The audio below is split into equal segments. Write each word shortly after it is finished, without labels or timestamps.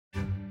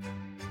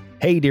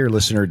Hey, dear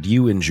listener, do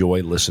you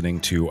enjoy listening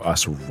to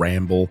us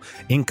ramble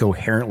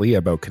incoherently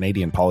about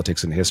Canadian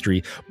politics and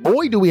history?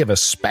 Boy, do we have a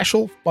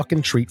special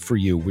fucking treat for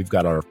you. We've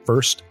got our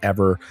first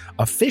ever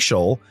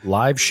official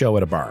live show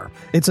at a bar.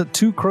 It's at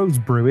Two Crows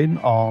Brewing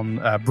on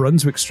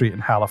Brunswick Street in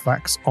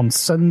Halifax on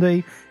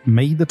Sunday,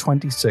 May the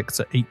 26th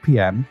at 8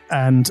 p.m.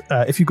 And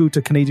if you go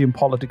to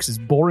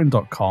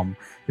CanadianPoliticsIsBoring.com,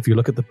 if you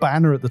look at the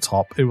banner at the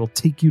top, it will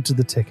take you to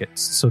the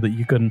tickets so that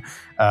you can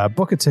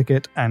book a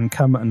ticket and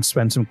come and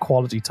spend some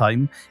quality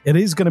time. It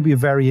is going to be a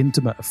very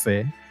intimate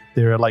affair.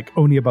 There are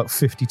only about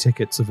 50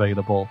 tickets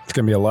available. It's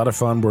going to be a lot of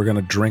fun. We're going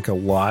to drink a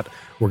lot.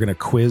 We're going to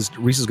quiz.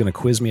 Reese is going to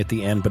quiz me at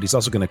the end, but he's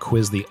also going to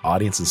quiz the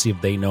audience and see if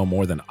they know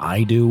more than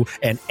I do.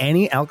 And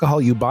any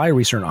alcohol you buy,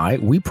 Reese and I,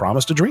 we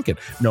promise to drink it,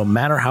 no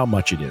matter how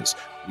much it is.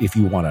 If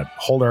you want to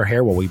hold our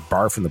hair while we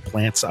barf from the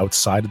plants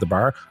outside of the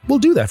bar, we'll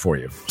do that for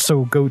you.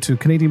 So go to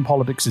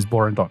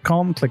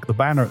CanadianPoliticsIsBoring.com, click the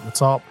banner at the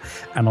top,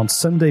 and on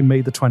Sunday, May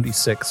the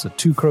 26th at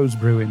Two Crows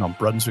Brewing on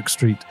Brunswick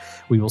Street,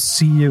 we will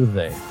see you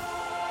there.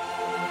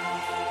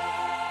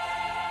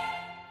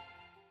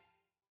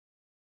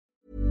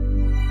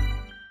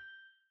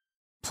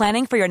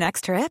 Planning for your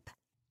next trip?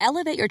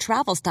 Elevate your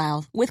travel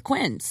style with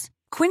Quince.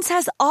 Quince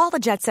has all the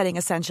jet-setting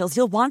essentials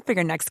you'll want for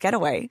your next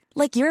getaway,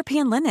 like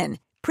European linen,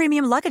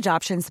 premium luggage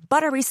options,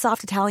 buttery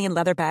soft Italian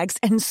leather bags,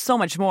 and so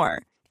much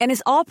more. And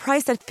is all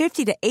priced at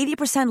 50 to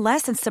 80%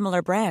 less than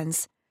similar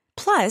brands.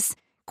 Plus,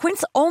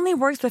 Quince only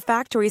works with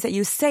factories that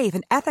use safe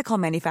and ethical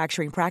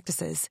manufacturing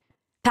practices.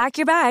 Pack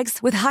your bags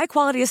with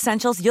high-quality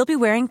essentials you'll be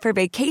wearing for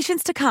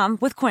vacations to come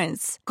with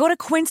Quince. Go to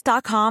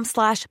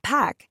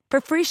quince.com/pack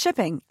for free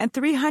shipping and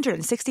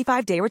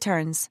 365-day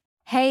returns.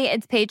 Hey,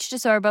 it's Paige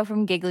DeSorbo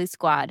from Giggly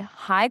Squad.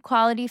 High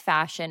quality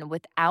fashion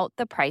without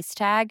the price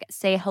tag.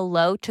 Say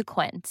hello to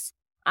Quince.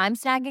 I'm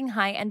snagging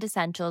high-end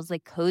essentials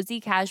like cozy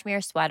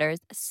cashmere sweaters,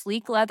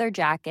 sleek leather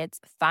jackets,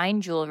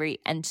 fine jewelry,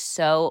 and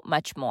so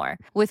much more.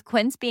 With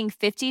Quince being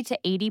 50 to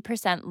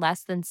 80%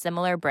 less than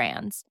similar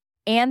brands.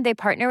 And they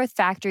partner with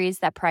factories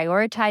that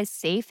prioritize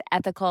safe,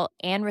 ethical,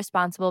 and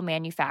responsible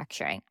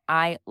manufacturing.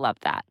 I love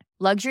that.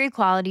 Luxury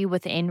quality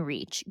within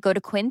reach. Go to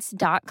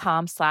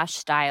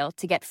quince.com/style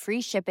to get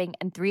free shipping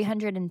and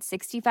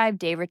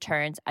 365-day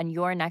returns on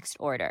your next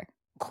order.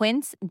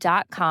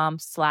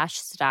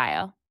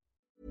 Quince.com/style.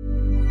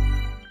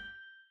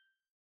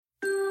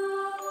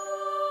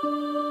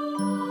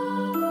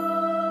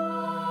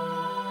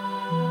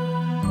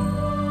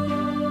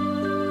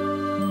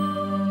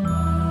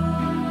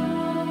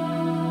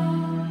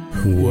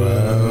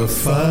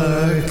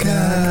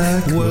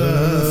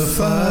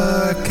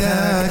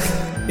 Wafakak,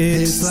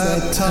 it's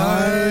that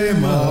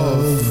time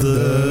of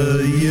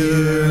the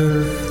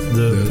year.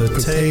 The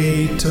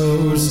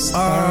potatoes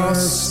are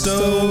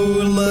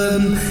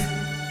stolen,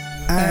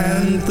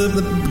 and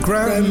the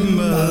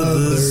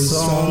grandmother's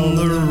on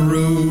the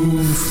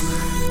roof.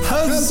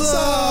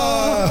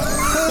 Huzzah!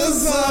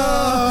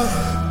 Huzzah!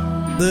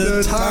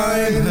 The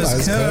time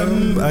has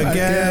come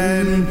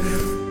again.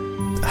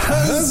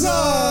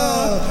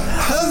 Huzzah!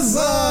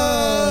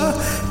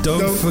 Huzzah!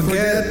 Don't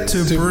forget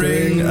to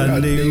bring a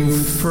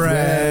new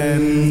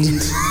friend.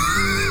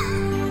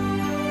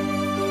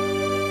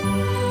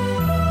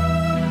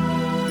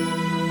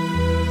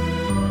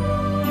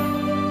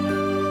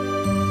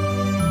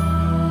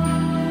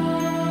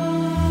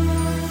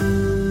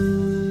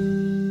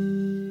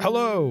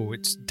 Hello,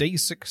 it's day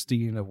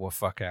 16 of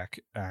Wafakak,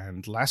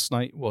 and last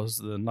night was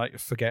the night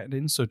of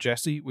forgetting, so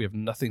Jesse, we have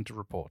nothing to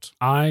report.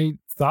 I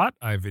thought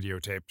I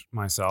videotaped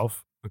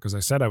myself because I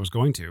said I was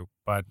going to,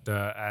 but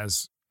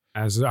as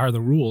are the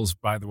rules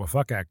by the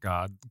Wafakak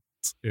god,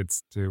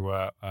 it's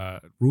to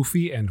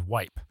roofie and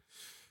wipe,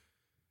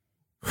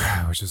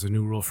 which is a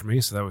new rule for me,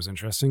 so that was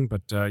interesting.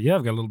 But yeah,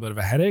 I've got a little bit of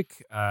a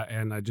headache,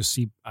 and I just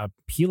see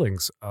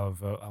peelings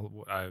of,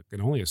 I can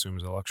only assume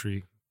is a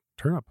luxury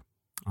turnip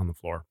on the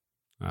floor.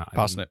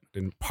 Parsnip.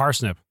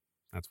 Parsnip.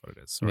 That's what it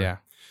is. Sorry. Yeah.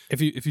 If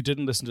you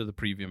didn't listen to the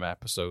previous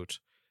episode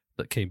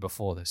that came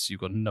before this, you've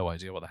got no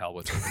idea what the hell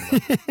we're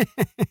talking about.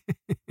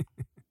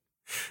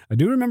 I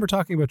do remember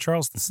talking about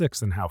Charles VI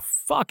and how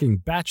fucking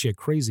batshit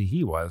crazy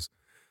he was.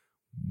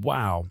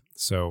 Wow.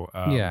 So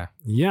yeah.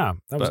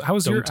 That was. How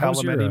was don't your? Tell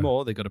them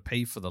anymore. They got to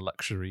pay for the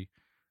luxury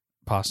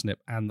parsnip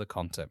and the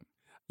content.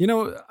 You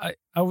know,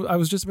 I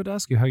was just about to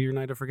ask you how your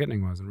night of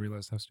forgetting was, and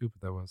realized how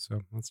stupid that was.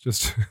 So let's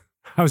just.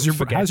 How's your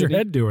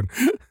head doing?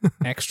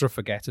 Extra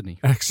forgetting.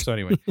 So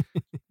anyway,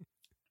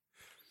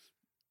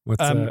 we're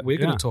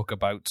going to talk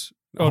about.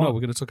 We're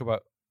going to talk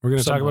about. We're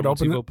going to talk about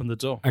open the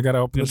door. I got to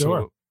open the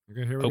door.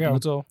 Okay, here we go. Open the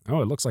door.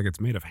 Oh, it looks like it's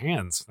made of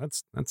hands.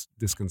 That's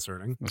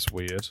disconcerting. That's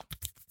weird.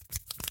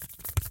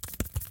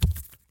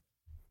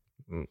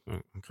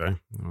 Okay,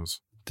 that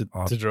was. Did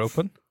it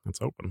open?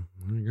 It's open.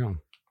 There you go.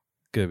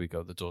 There we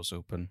go. The door's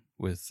open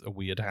with a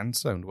weird hand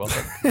sound. Well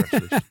done.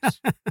 Congratulations.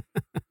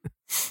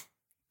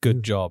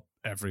 Good job,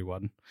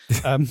 everyone.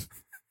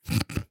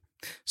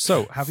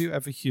 So, have you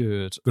ever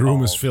heard? The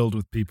room is filled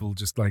with people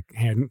just like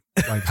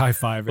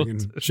high-fiving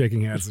and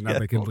shaking hands, and now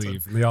they can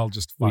leave, and they all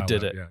just. We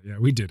did it. Yeah,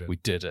 we did it. We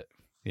did it.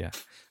 Yeah.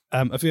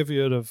 Have you ever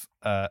heard of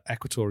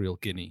Equatorial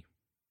Guinea?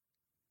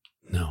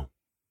 No.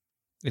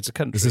 It's a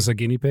country. Is this a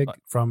guinea pig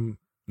from?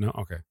 No.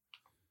 Okay.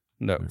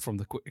 No, from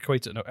the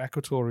equator. No,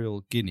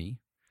 Equatorial Guinea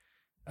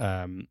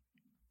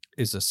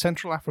is a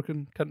Central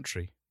African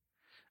country.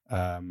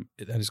 And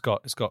it's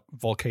got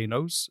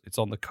volcanoes. It's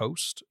on the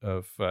coast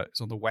of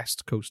it's on the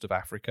west coast of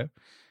Africa,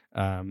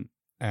 and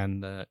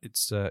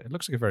it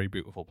looks like a very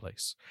beautiful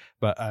place.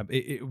 But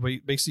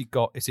it basically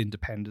got its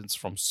independence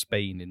from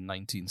Spain in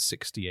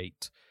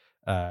 1968.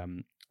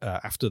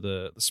 After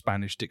the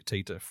Spanish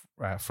dictator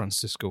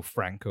Francisco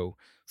Franco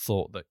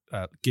thought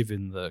that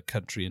giving the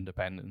country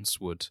independence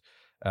would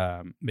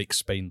make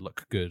Spain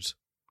look good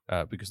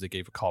because they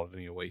gave a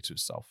colony away to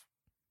itself.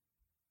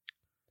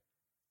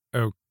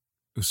 Oh,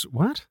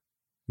 what?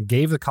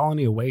 Gave the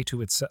colony away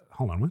to itself?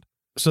 Hold on, what?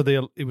 So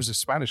it was a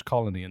Spanish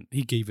colony, and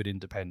he gave it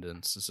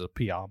independence as a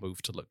PR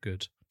move to look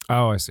good.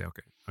 Oh, I see.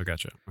 Okay, I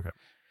gotcha. Okay.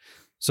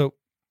 So,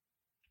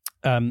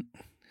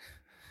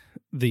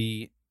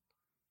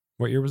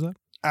 what year was that?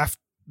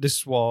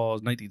 This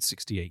was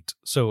 1968.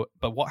 So,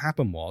 but what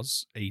happened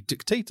was a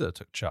dictator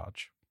took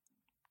charge.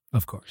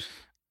 Of course.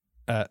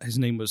 His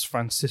name was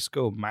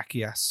Francisco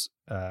Macias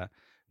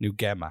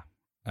Nguema,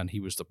 and he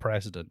was the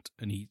president.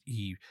 And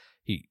he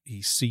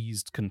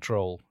seized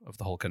control of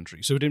the whole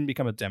country. So it didn't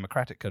become a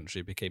democratic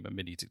country; it became a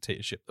mini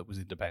dictatorship that was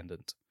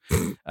independent.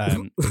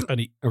 And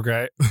he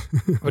okay,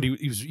 but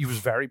he was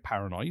very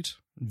paranoid,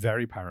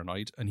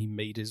 and he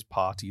made his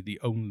party the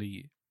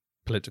only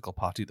political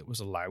party that was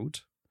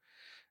allowed.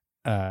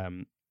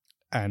 And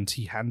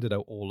he handed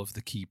out all of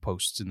the key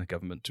posts in the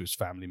government to his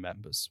family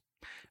members.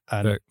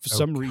 And for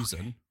some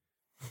reason,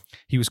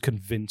 he was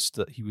convinced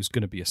that he was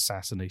going to be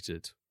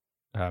assassinated.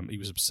 He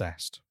was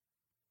obsessed.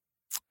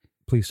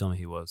 Please tell me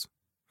he was.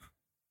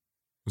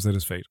 Was that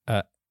his fate?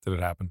 Did it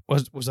happen?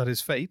 Was that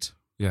his fate?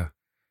 Yeah.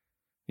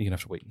 You're going to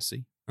have to wait and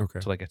see. Okay.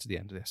 Until I get to the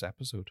end of this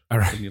episode. All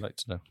right. Wouldn't you like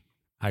to know?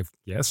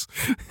 Yes.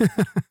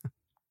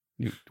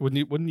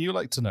 Wouldn't you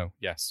like to know?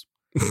 Yes.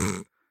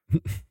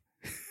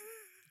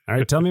 All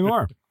right, tell me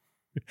more.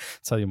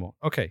 Tell you more.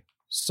 Okay,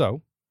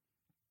 so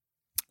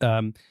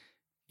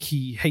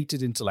he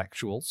hated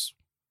intellectuals.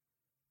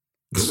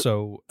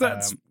 So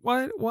that's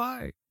why?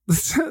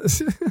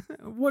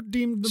 What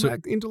deemed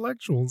them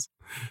intellectuals?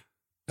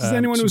 Is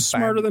anyone who's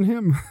smarter than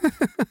him?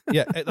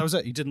 Yeah, that was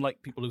it. He didn't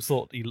like people who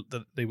thought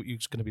that they were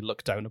going to be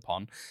looked down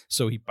upon,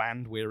 so he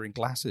banned wearing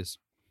glasses.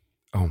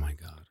 Oh my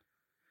god!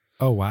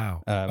 Oh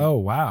wow! Oh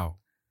wow!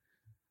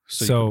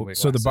 So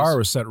the bar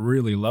was set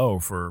really low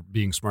for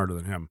being smarter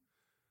than him.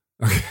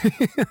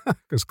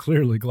 Because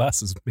clearly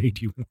glasses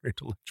made you more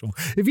intellectual.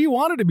 If he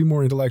wanted to be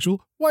more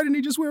intellectual, why didn't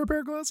he just wear a pair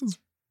of glasses?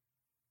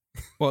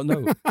 Well,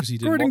 no, because he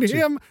didn't. According to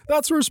him,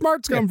 that's where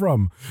smarts come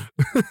from.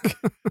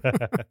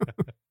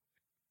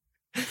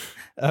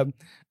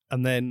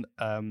 And then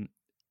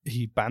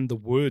he banned the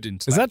word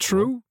intellectual. Is that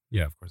true?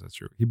 Yeah, of course that's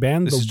true. He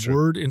banned the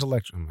word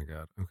intellectual. Oh my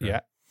god. Okay.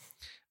 Yeah.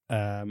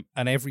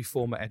 And every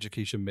former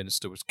education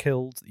minister was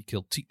killed. He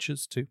killed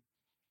teachers too.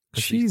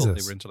 Because he thought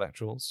they were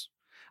intellectuals.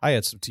 I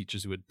had some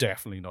teachers who were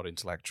definitely not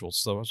intellectuals,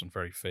 so that wasn't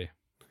very fair.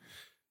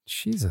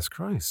 Jesus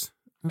Christ.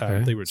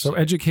 Okay. So just,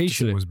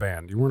 education was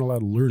banned. You weren't allowed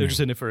to learn. They were just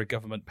in it for a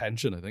government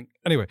pension, I think.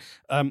 Anyway,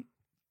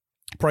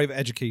 private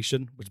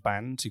education was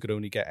banned. You could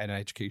only get an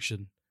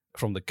education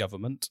from the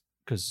government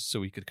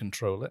so he could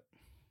control it.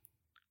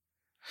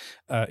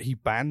 He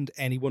banned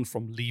anyone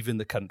from leaving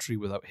the country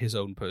without his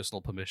own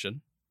personal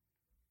permission.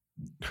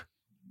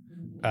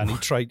 And he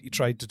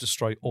tried to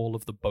destroy all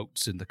of the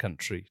boats in the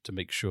country to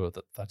make sure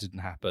that didn't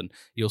happen.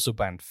 He also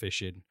banned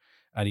fishing,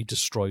 and he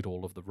destroyed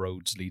all of the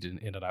roads leading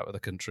in and out of the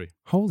country.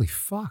 Holy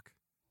fuck!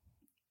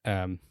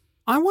 I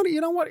want to.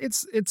 You know what?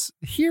 It's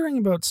hearing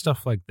about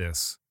stuff like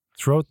this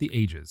throughout the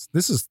ages.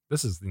 This is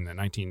in the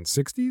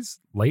 1960s,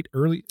 late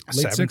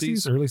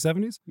 60s, early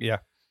 70s. Yeah.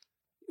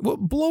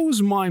 What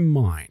blows my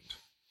mind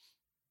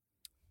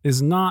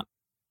is not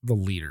the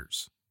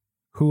leaders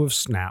who have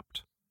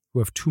snapped, who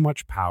have too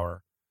much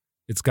power.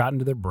 It's gotten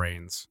to their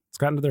brains. It's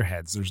gotten to their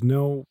heads. There's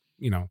no,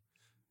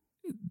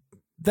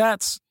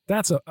 that's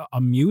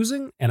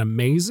amusing and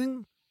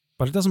amazing,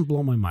 but it doesn't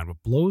blow my mind.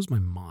 What blows my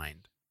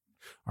mind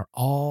are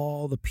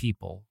all the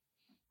people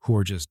who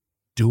are just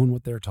doing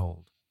what they're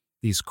told.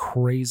 These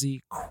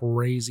crazy,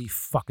 crazy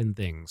fucking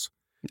things.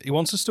 He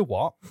wants us to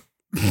what?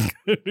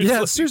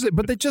 Yeah, seriously,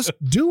 but they just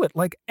do it.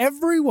 Like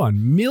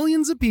everyone,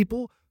 millions of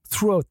people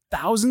throughout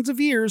thousands of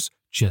years,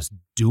 just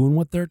doing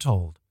what they're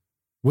told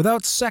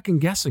without second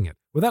guessing it,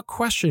 without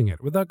questioning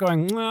it, without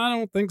going, no, I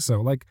don't think so.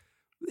 Like,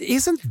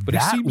 isn't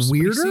that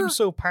weirder? He seems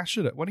so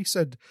passionate. When he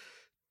said,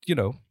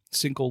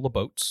 sink all the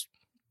boats,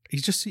 he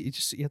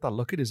had that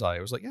look in his eye.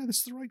 I was like, yeah, this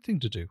is the right thing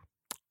to do.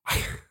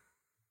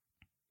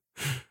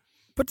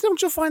 But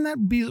don't you find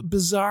that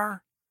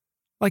bizarre?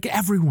 Like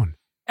everyone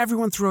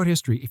throughout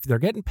history, if they're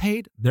getting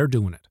paid, they're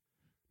doing it.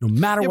 No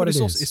matter what it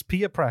is. It's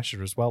peer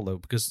pressure as well, though,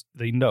 because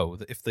they know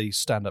that if they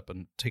stand up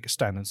and take a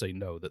stand and say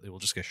no, that they will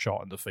just get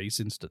shot in the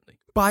face instantly.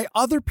 By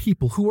other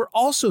people who are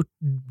also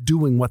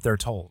doing what they're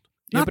told.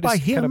 Not by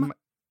him.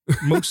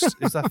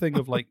 It's that thing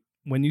of like,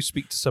 when you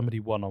speak to somebody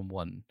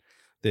one-on-one,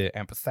 they're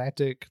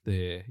empathetic,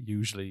 they're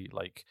usually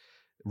like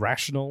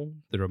rational,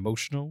 they're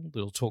emotional,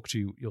 they'll talk to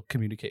you, you'll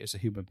communicate as a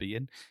human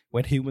being.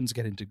 When humans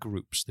get into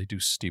groups, they do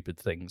stupid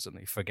things and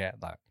they forget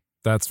that.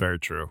 That's very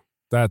true.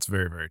 That's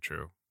very, very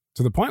true.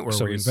 To the point where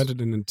we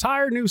invented an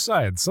entire new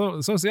science,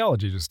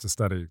 sociology, just to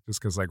study, just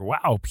because, like,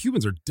 wow,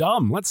 humans are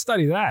dumb. Let's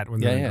study that when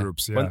they're in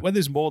groups. Yeah. When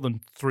there's more than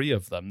 3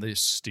 of them, they're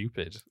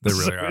stupid. They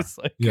really are. It's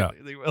like,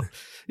 they will.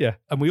 Yeah,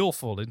 and we all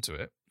fall into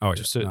it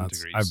to certain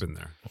degrees. I've been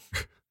there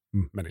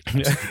many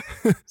times.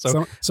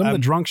 So some of the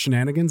drunk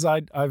shenanigans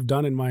I've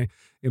done in my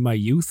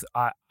youth,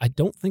 I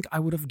don't think I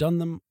would have done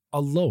them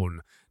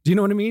alone. Do you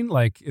know what I mean?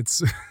 Like,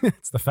 it's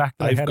the fact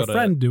that I had a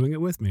friend doing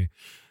it with me.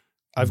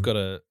 I've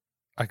got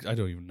I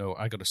don't even know.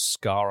 I got a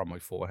scar on my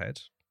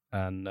forehead,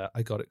 and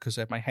I got it because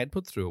I had my head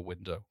put through a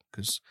window.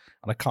 And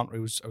I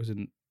was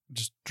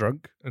just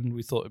drunk, and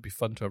we thought it'd be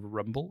fun to have a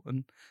rumble,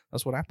 and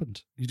that's what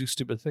happened. You do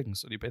stupid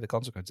things, and you pay the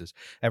consequences.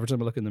 Every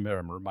time I look in the mirror,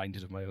 I'm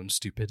reminded of my own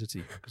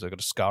stupidity because I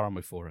got a scar on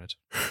my forehead.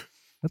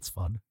 That's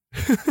fun.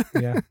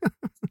 Yeah.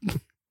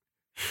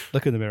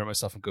 Look in the mirror at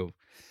myself and go,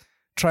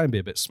 try and be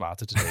a bit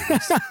smarter today.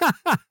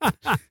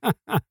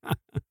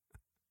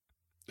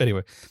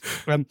 Anyway,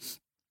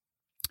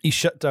 he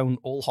shut down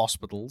all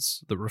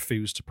hospitals that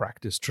refused to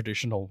practice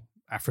traditional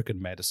African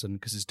medicine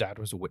because his dad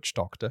was a witch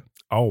doctor.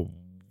 Oh,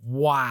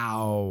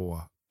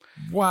 wow.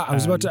 Wow. I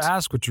was about to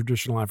ask what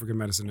traditional African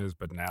medicine is,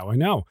 but now I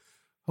know.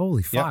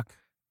 Holy fuck. Yeah.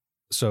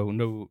 So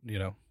no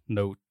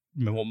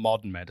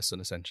modern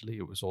medicine, essentially.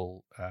 It was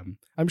all,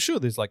 I'm sure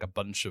there's like a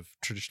bunch of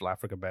traditional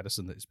African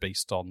medicine that is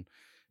based on,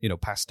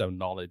 passed down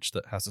knowledge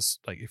that has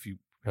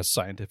has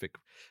scientific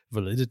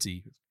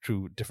validity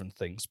through different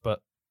things. But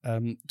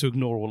to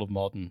ignore all of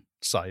modern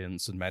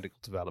science and medical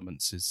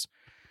developments is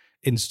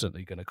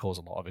instantly going to cause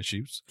a lot of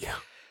issues. Yeah.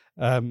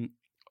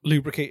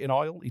 Lubricating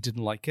oil, he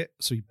didn't like it,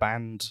 so he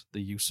banned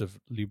the use of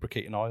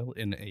lubricating oil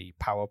in a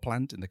power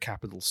plant in the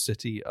capital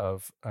city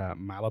of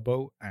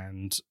Malabo,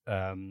 and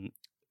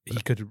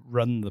he could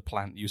run the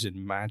plant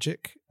using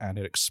magic, and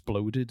it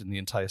exploded, and the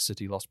entire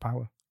city lost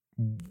power.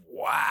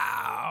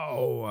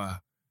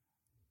 Wow.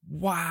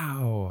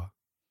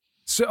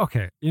 So,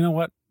 okay, you know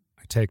what?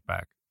 I take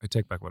back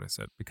what I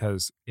said,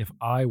 because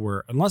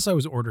unless I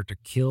was ordered to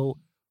kill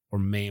or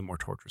maim or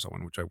torture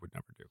someone, which I would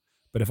never do,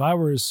 but if I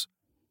was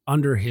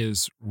under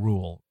his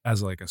rule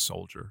as like a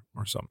soldier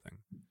or something,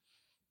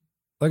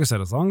 like I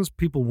said, as long as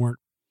people weren't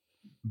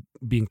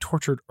being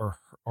tortured or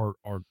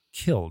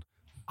killed,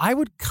 I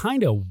would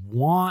kind of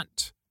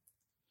want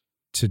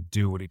to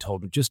do what he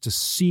told me, just to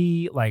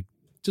see, like,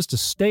 just to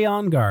stay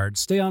on guard,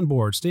 stay on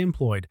board, stay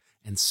employed,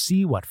 and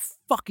see what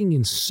fucking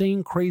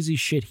insane, crazy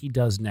shit he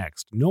does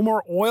next. No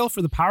more oil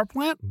for the power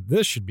plant?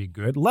 This should be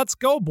good. Let's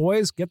go,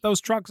 boys. Get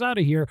those trucks out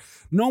of here.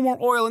 No more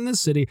oil in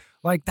this city.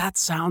 Like, that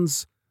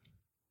sounds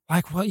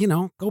like,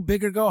 well, go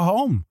big or go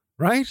home,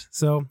 right?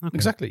 So, okay.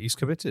 Exactly. He's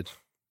committed.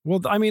 Well,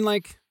 I mean,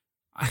 like,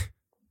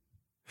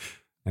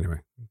 anyway.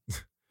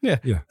 Yeah.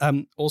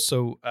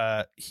 Also,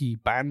 he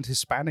banned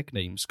Hispanic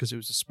names because it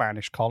was a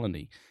Spanish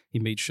colony. He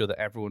made sure that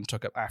everyone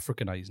took up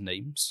Africanized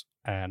names,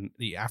 and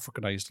he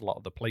Africanized a lot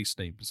of the place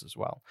names as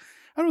well.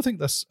 I don't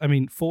think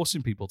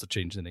forcing people to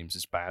change their names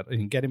is bad. I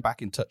mean, getting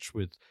back in touch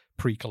with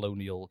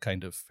pre-colonial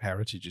kind of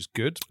heritage is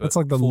good. It's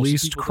like the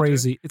least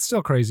crazy. It's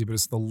still crazy, but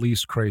it's the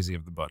least crazy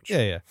of the bunch.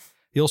 Yeah.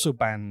 He also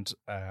banned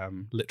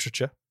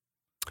literature.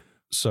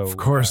 So, of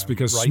course,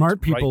 because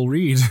smart people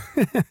read.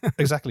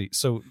 Exactly.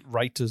 So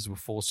writers were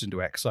forced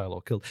into exile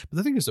or killed. But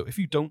the thing is, though, if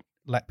you don't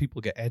let people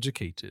get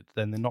educated,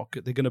 then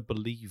they're going to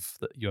believe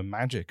that you're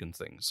magic and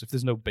things. If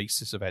there's no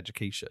basis of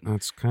education,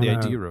 the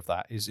idea of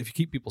that is if you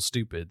keep people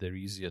stupid, they're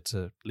easier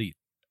to lead.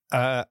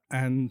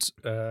 And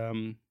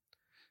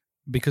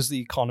because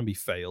the economy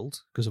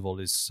failed, because of all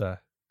his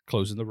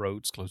closing the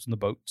roads, closing the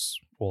boats,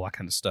 all that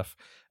kind of stuff,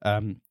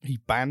 he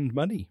banned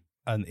money.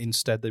 And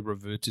instead, they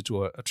reverted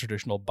to a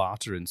traditional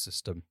bartering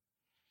system.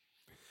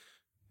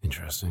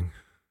 Interesting.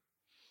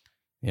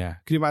 Yeah.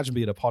 Can you imagine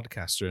being a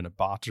podcaster in a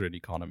bartering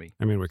economy?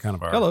 I mean, we kind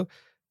of are. Hello.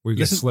 We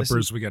get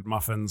slippers, we get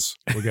muffins,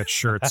 we get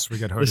shirts, we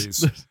get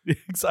hoodies.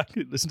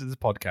 Exactly. Listen to this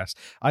podcast.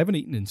 I haven't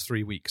eaten in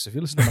 3 weeks. If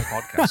you listen to my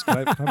podcast,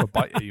 can I have a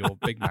bite of your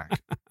Big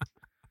Mac?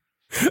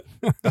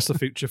 That's the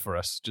future for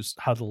us,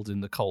 just huddled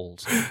in the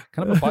cold.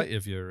 Can I have a bite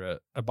of your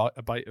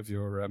bite of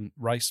your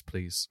rice,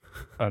 please?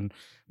 And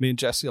me and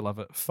Jesse will have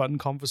a fun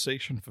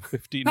conversation for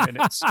 15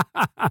 minutes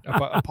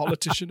about a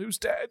politician who's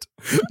dead.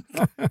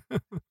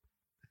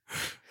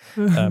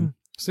 So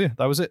yeah,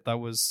 that was it. That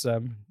was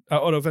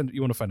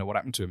you want to find out what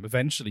happened to him?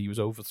 Eventually, he was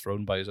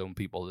overthrown by his own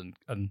people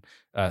and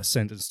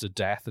sentenced to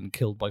death and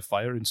killed by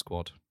firing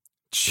squad.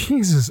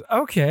 Jesus.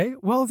 Okay.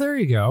 Well, there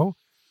you go.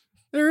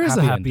 There is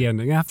a happy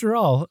ending after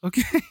all.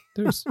 Okay.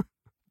 There's.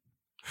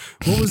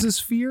 What was his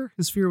fear?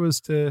 His fear was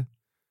to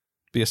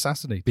be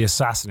assassinated.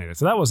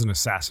 So that was an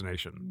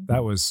assassination.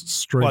 That was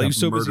straight up Well, he was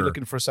so murder. busy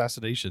looking for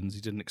assassinations,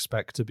 he didn't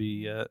expect to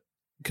be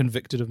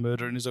convicted of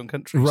murder in his own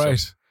country. Right.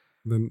 So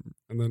Then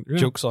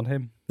jokes on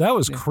him. That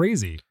was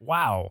crazy.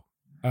 Wow.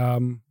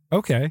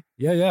 Okay.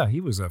 Yeah.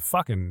 He was a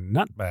fucking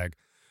nutbag.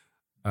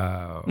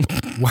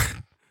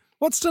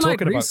 What's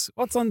tonight, Reese?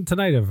 What's on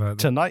tonight of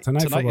tonight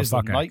is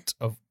the night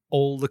of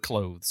all the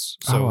clothes.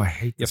 So I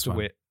hate you have to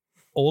wear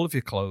all of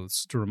your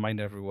clothes to remind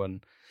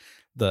everyone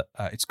that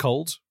it's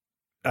cold,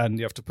 and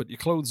you have to put your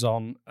clothes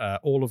on,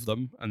 all of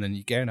them, and then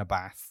you get in a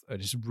bath.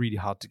 And it's really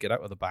hard to get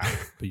out of the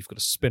bath, but you've got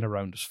to spin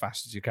around as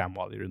fast as you can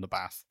while you're in the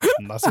bath,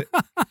 and that's it.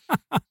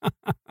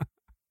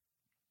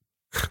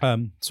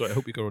 So I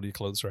hope you got all your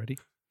clothes ready.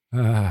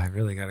 I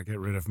really got to get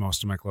rid of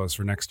most of my clothes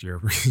for next year.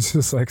 It's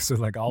just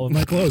like all of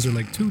my clothes are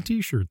like 2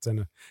 t-shirts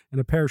and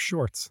a pair of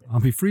shorts. I'll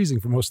be freezing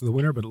for most of the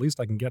winter, but at least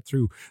I can get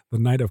through the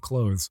night of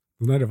clothes,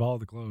 the night of all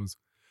the clothes.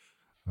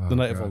 The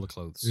night of all the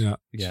clothes. Yeah,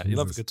 Jesus. You'll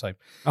have a good time.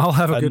 I'll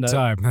have a good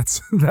time. That's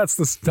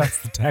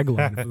the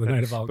tagline for the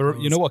night of all the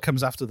clothes. You know what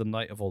comes after the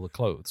night of all the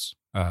clothes?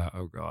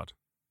 Oh God,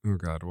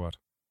 what?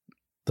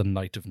 The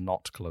night of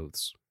not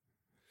clothes.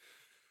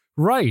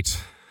 Right.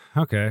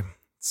 Okay.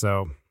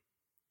 So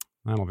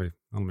that'll be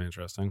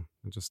interesting.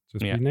 Just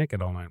be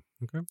naked all night.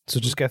 Okay.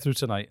 So just get through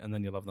tonight, and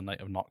then you'll have the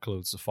night of not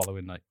clothes the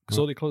following night, because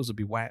all your clothes will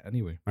be wet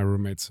anyway. My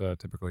roommates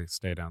typically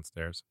stay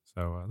downstairs,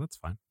 so that's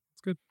fine.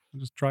 It's good. I'll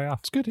just dry off.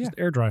 It's good. Yeah. Just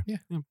air dry. Yeah.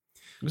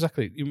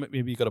 Exactly.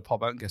 Maybe you got to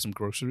pop out and get some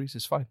groceries.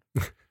 It's fine.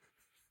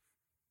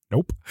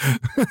 Nope.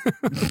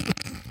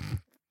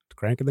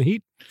 Cranking the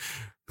heat.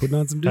 Putting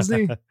on some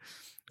Disney.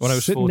 When I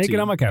was sitting 14, naked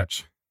on my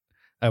couch.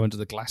 I went to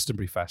the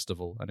Glastonbury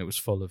Festival, and it was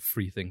full of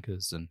free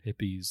thinkers and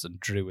hippies and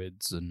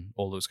druids and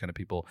all those kind of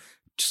people.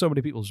 So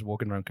many people just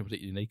walking around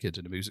completely naked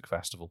in a music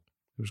festival.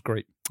 It was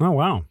great. Oh,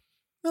 wow.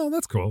 Oh,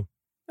 that's cool.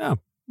 Yeah.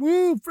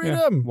 Woo,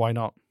 freedom. Yeah. Why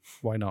not?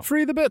 Why not?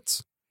 Free the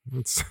bits.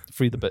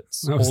 Free the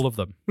bits. All of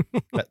them.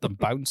 Let them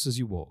bounce as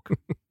you walk.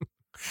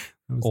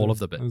 All of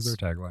the bits. That was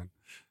their tagline.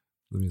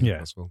 The music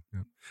festival. Yeah.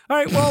 All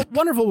right. Well,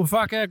 wonderful,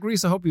 Wafaka.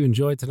 Grease, I hope you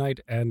enjoyed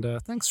tonight, and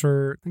thanks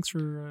for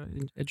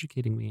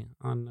educating me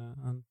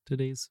on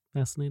today's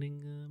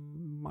fascinating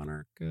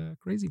Monarch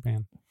Crazy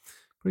Pan.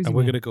 And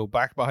we're going to go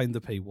back behind the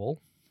paywall.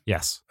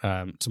 Yes.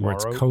 Tomorrow, where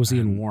it's cozy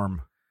and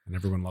warm, and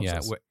everyone loves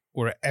us.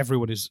 Where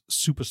everyone is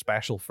super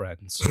special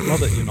friends. Not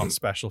that you're not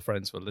special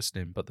friends for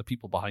listening, but the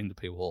people behind the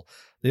paywall,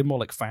 they're more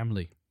like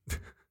family.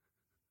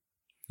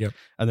 Yep.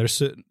 And there's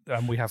certain,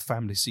 we have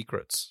family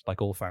secrets,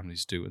 like all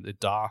families do, and they're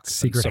dark.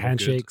 Secret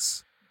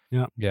handshakes.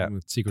 Good. Yeah.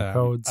 With secret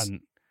codes.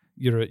 And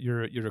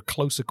you're a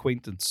close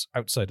acquaintance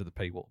outside of the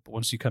paywall, but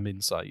once you come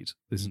inside,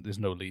 there's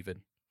no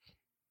leaving.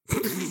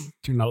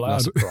 You're not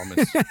allowed. That's a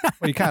promise.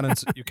 Well,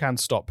 you can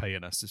stop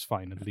paying us. It's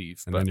fine and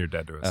leave. And then you're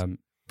dead to us.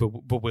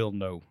 But we'll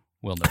know.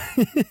 We'll know.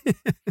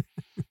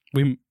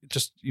 You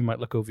might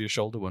look over your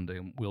shoulder one day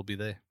and we'll be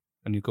there.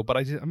 And you go, but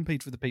I'm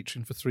paid for the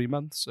Patreon for 3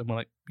 months. And we're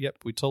like, yep,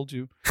 we told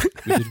you.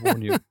 We did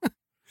warn you.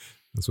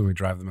 That's when we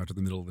drive them out to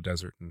the middle of the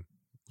desert and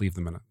leave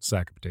them in a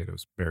sack of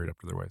potatoes buried up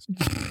to their waist.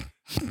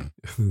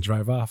 And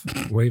drive off,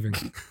 waving.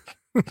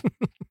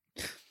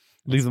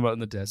 Leave them out in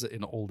the desert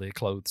in all their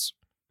clothes.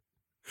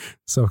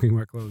 Soaking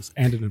wet clothes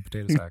and in a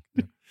potato sack.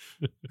 Yeah.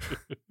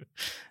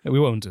 We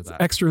won't do that.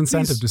 It's extra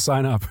incentive to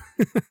sign up.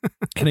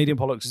 Canadian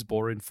Politics is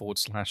Boring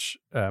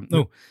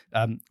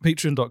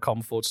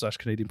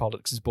patreon.com/Canadian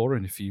Politics is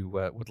Boring if you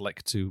would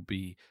like to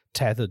be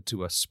tethered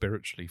to us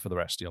spiritually for the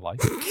rest of your life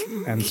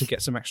and to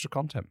get some extra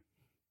content.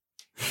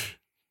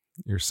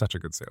 You're such a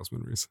good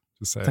salesman, Reese.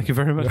 Just saying. Thank you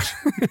very much.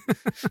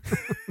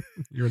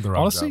 You're in the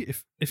wrong Honestly, job.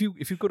 if you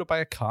go to buy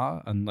a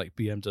car and like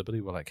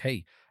BMW were like,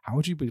 hey, how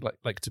would you be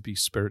like to be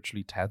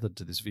spiritually tethered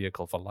to this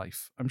vehicle for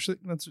life? I'm sure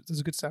that's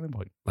a good selling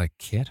point. Like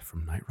Kit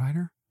from Knight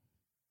Rider?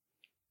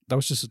 That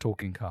was just a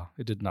talking car.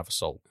 It didn't have a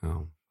soul.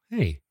 Oh.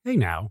 Hey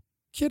now.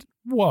 Kit,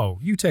 whoa,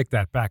 you take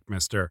that back,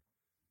 mister.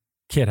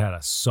 Kit had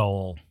a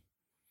soul.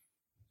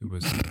 It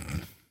was...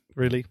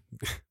 Really?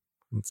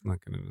 Let's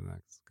not get into that.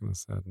 It's going to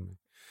sadden me.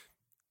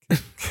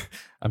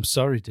 I'm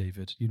sorry,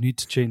 David. You need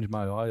to change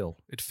my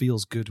oil. It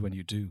feels good when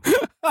you do.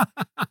 I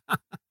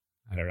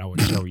don't know what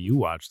show you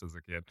watched as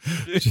a kid.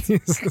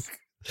 Jesus.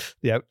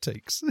 The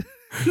outtakes.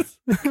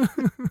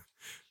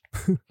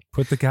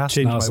 Put the gas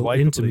nozzle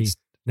into me.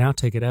 Now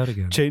take it out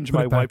again. Change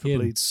my wiper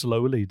blade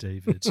slowly,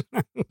 David.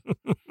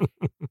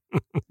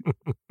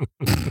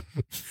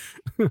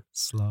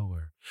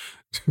 Slower.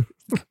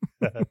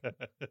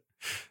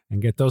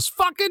 And get those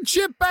fucking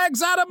chip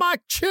bags out of my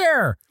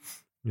chair.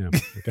 Yeah.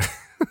 Okay.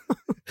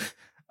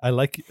 I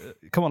like.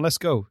 Come on, let's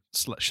go.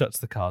 Shuts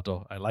the car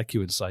door. I like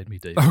you inside me,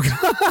 David. Okay.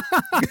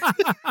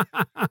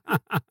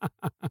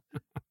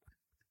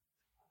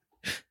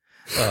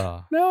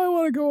 Now I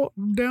want to go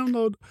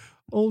download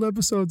old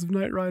episodes of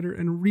Knight Rider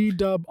and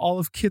redub all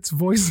of Kit's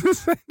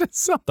voices into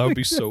something. That would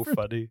be so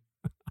funny.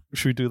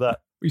 Should we do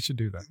that? We should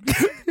do that.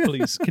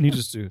 Please, can you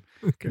just do?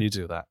 Okay. Can you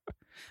do that?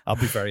 I'll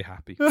be very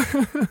happy.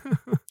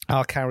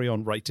 I'll carry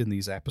on writing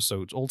these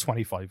episodes, all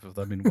 25 of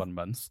them in 1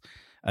 month,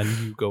 and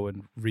you go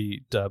and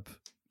redub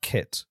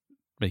Kit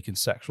making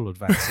sexual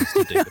advances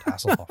to David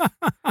Hasselhoff.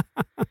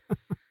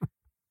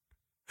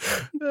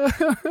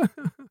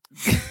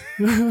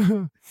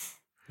 Oh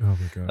my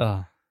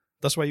God.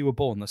 That's why you were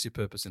born. That's your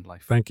purpose in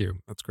life. Thank you.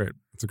 That's great.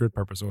 It's a good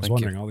purpose. I was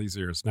wondering all these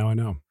years. Now I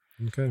know.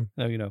 Okay.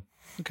 Now you know.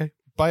 Okay.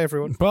 Bye,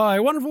 everyone. Bye.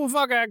 Wonderful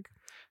Wufakak.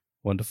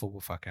 Wonderful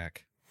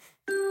Wufakak.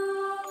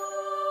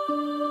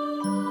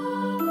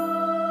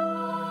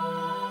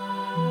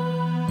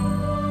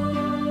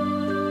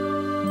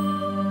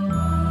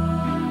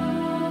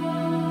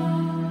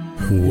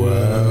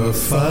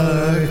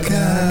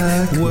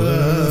 Wufakak,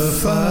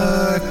 Wufakak,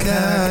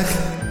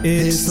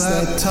 it's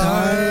that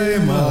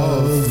time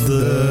of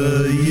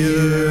the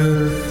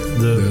year.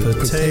 The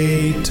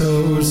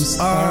potatoes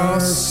are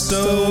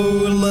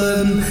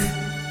stolen,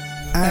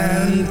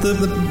 and the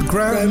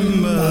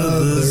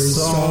grandmother's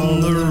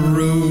on the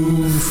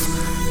roof.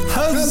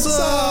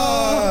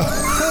 Huzzah!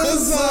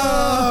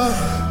 Huzzah!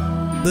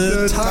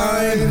 The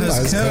time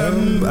has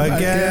come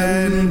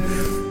again.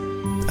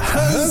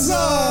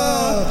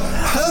 Huzzah!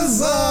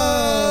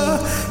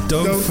 Huzzah!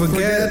 Don't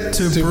forget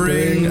to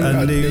bring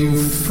a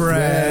new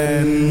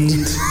friend.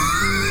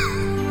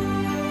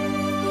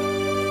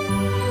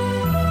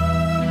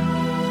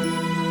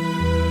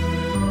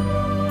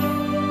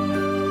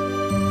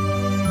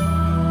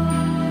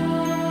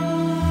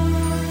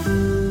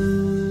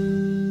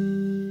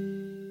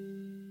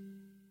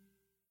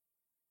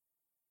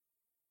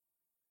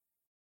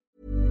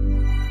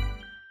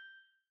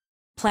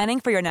 Planning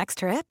for your next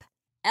trip?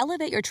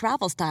 Elevate your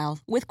travel style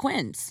with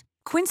Quince.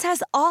 Quince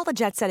has all the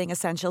jet-setting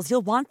essentials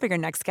you'll want for your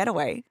next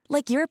getaway,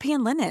 like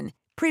European linen,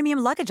 premium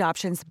luggage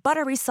options,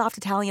 buttery soft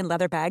Italian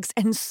leather bags,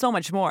 and so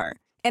much more.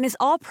 And is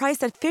all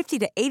priced at 50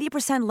 to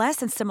 80% less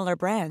than similar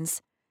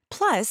brands.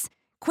 Plus,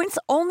 Quince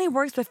only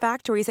works with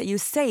factories that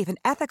use safe and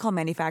ethical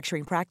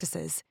manufacturing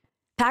practices.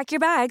 Pack your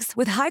bags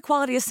with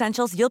high-quality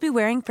essentials you'll be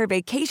wearing for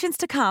vacations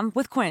to come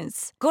with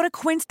Quince. Go to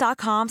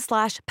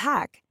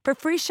quince.com/pack for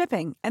free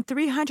shipping and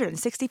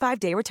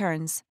 365-day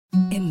returns.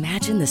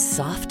 Imagine the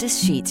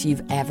softest sheets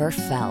you've ever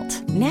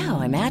felt.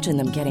 Now imagine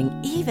them getting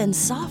even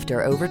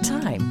softer over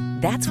time.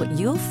 That's what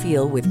you'll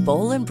feel with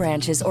Boll &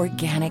 Branch's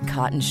organic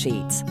cotton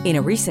sheets. In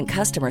a recent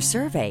customer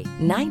survey,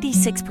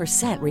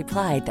 96%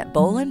 replied that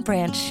Boll &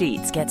 Branch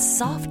sheets get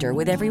softer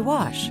with every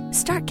wash.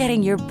 Start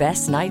getting your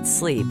best night's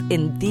sleep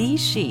in these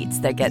sheets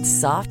that get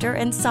softer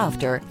and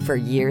softer for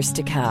years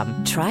to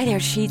come. Try their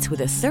sheets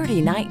with a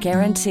 30-night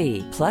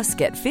guarantee. Plus,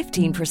 get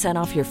 15%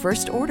 off your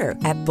first order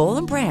at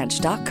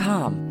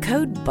bollandbranch.com.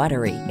 Code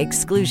BUTTERY.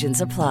 Exclusions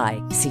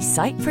apply. See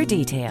site for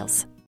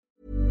details.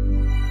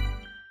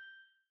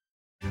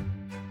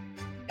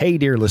 Hey,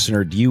 dear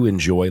listener, do you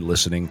enjoy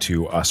listening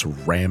to us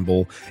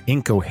ramble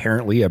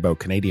incoherently about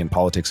Canadian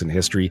politics and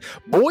history?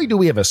 Boy, do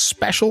we have a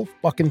special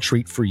fucking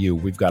treat for you.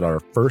 We've got our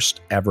first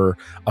ever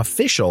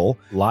official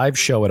live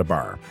show at a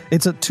bar.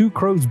 It's at Two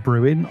Crows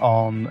Brewing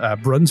on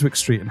Brunswick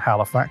Street in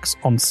Halifax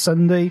on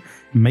Sunday,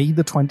 May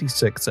the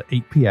 26th at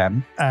 8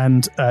 p.m.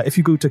 And if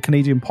you go to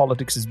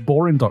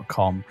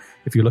CanadianPoliticsIsBoring.com,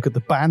 if you look at the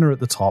banner at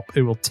the top,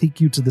 it will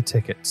take you to the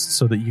tickets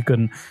so that you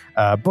can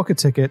book a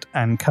ticket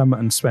and come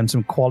and spend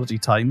some quality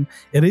time.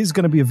 It is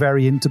going to be a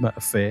very intimate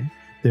affair.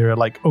 There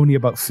are only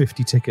about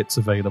 50 tickets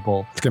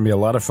available. It's going to be a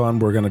lot of fun.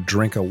 We're going to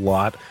drink a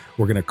lot.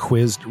 We're going to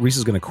quiz. Reese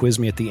is going to quiz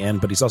me at the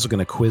end, but he's also going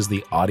to quiz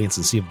the audience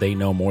and see if they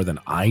know more than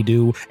I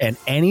do. And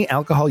any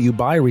alcohol you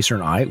buy, Reese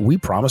and I, we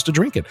promise to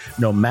drink it,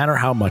 no matter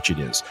how much it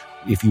is.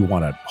 If you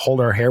want to hold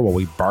our hair while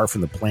we barf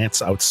in the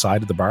plants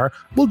outside of the bar,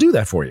 we'll do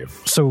that for you.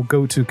 So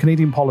go to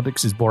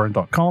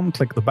CanadianPoliticsIsBoring.com,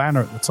 click the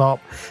banner at the top,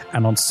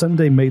 and on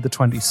Sunday, May the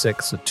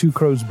 26th at Two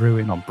Crows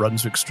Brewing on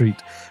Brunswick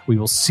Street, we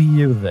will see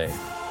you there.